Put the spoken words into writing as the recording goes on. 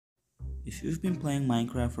If you've been playing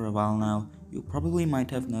Minecraft for a while now, you probably might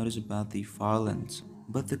have noticed about the farlands.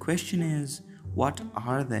 But the question is, what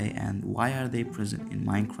are they and why are they present in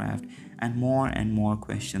Minecraft? And more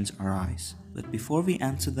questions arise. But before we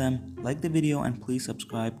answer them, like the video and please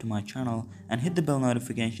subscribe to my channel and hit the bell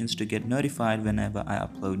notifications to get notified whenever I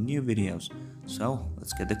upload new videos. So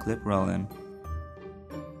let's get the clip rolling.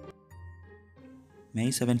 May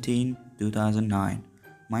 17, 2009.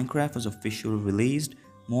 Minecraft was officially released.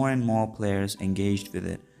 More and more players engaged with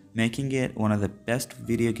it, making it one of the best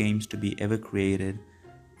video games to be ever created,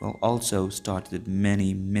 while also started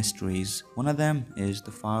many mysteries. One of them is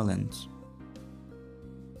the farlands.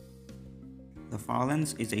 The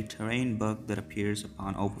farlands is a terrain bug that appears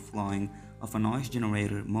upon overflowing of a noise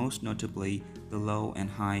generator, most notably the low and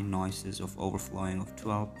high noises of overflowing of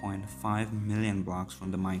 12.5 million blocks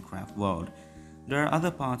from the Minecraft world. There are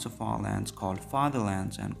other parts of farlands called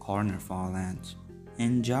farlands and corner farlands.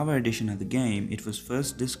 In Java edition of the game, it was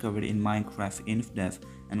first discovered in Minecraft InfDev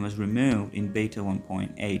and was removed in Beta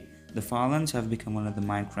 1.8. The farlands have become one of the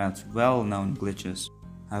Minecraft's well-known glitches.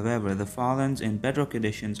 However, the farlands in Bedrock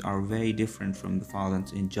editions are very different from the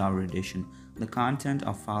farlands in Java edition. The content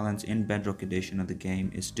of farlands in Bedrock edition of the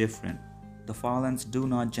game is different. The farlands do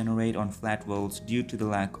not generate on flat worlds due to the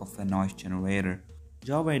lack of a noise generator.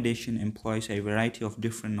 Java edition employs a variety of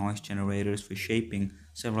different noise generators for shaping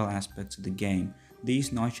several aspects of the game.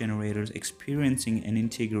 These noise generators experiencing an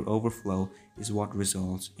integer overflow is what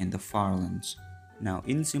results in the farlands. Now,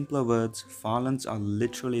 in simpler words, farlands are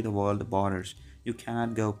literally the world borders. You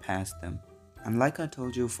cannot go past them. And like I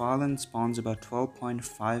told you, farlands spawns about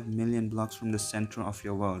 12.5 million blocks from the center of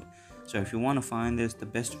your world. So if you want to find this, the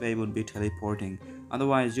best way would be teleporting.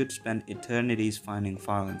 Otherwise, you'd spend eternities finding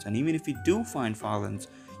farlands. And even if you do find farlands,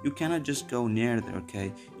 you cannot just go near there,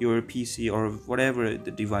 okay? Your PC or whatever the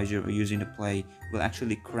device you're using to play will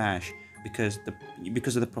actually crash because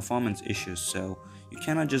of the performance issues. So you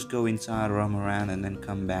cannot just go inside, roam around and then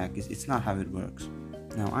come back. It's not how it works.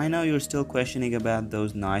 Now I know you're still questioning about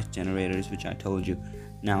those noise generators which I told you.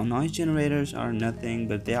 Now noise generators are nothing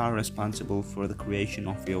but they are responsible for the creation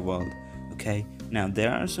of your world. Okay, now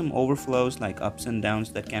there are some overflows like ups and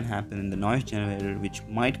downs that can happen in the noise generator which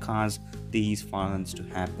might cause these farlands to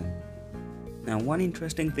happen. Now one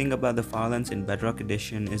interesting thing about the farlands in Bedrock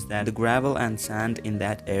edition is that the gravel and sand in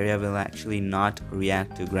that area will actually not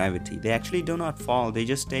react to gravity. They actually do not fall, they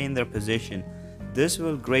just stay in their position. This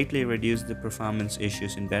will greatly reduce the performance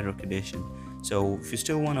issues in Bedrock edition. So if you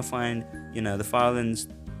still want to find, the farlands,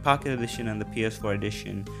 Pocket edition and the PS4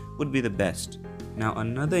 edition would be the best. Now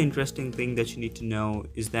another interesting thing that you need to know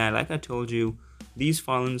is that, like I told you, these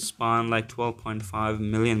farlands spawn like 12.5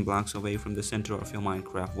 million blocks away from the center of your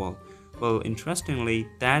Minecraft world. Well, interestingly,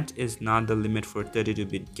 that is not the limit for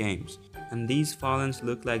 32-bit games. And these farlands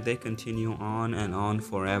look like they continue on and on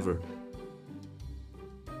forever.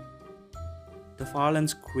 The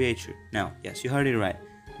farlands creature. Now, yes, you heard it right.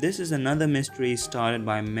 This is another mystery started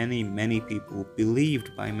by many people,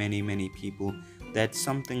 believed by many people, that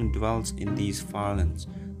something dwells in these farlands.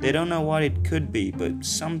 They don't know what it could be, but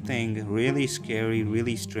something really scary,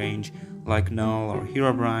 really strange, like Null or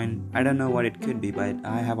Herobrine. I don't know what it could be, but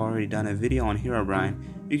I have already done a video on Herobrine.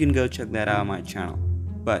 You can go check that out on my channel.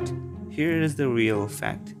 But here is the real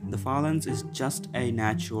fact. The farlands is just a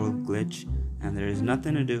natural glitch, and there is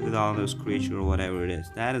nothing to do with all those creatures or whatever it is.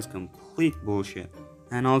 That is complete bullshit.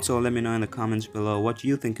 And also let me know in the comments below what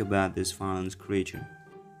you think about this farlands creature.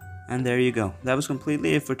 And there you go. That was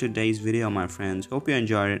completely it for today's video, my friends. Hope you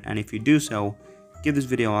enjoyed it, and if you do so, give this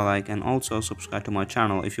video a like and also subscribe to my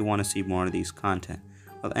channel if you want to see more of these content.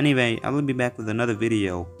 Well, anyway, I will be back with another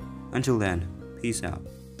video. Until then, peace out.